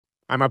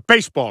I'm a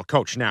baseball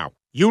coach now.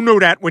 You knew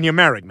that when you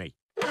married me.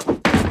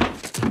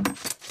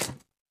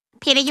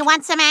 Peter, you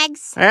want some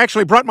eggs? I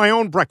actually brought my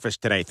own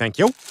breakfast today, thank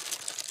you.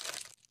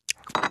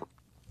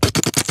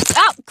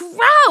 Oh,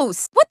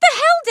 gross! What the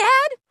hell,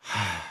 Dad?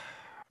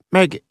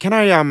 Meg, can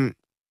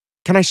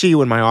I see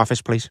you in my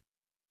office, please?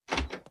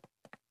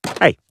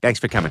 Hey,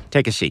 thanks for coming.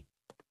 Take a seat.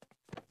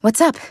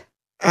 What's up?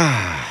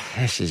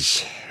 This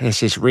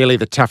is really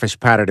the toughest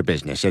part of the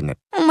business, isn't it?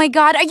 Oh my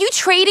God, are you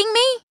trading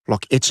me?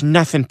 Look, it's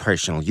nothing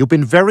personal. You've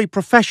been very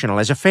professional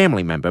as a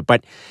family member,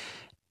 but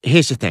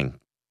here's the thing.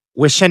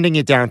 We're sending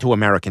you down to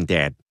American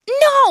Dad.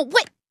 No,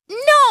 what?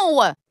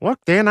 No! Look,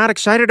 they're not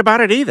excited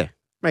about it either.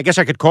 I guess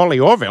I could call the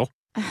Orville.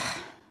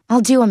 I'll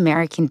do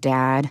American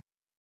Dad.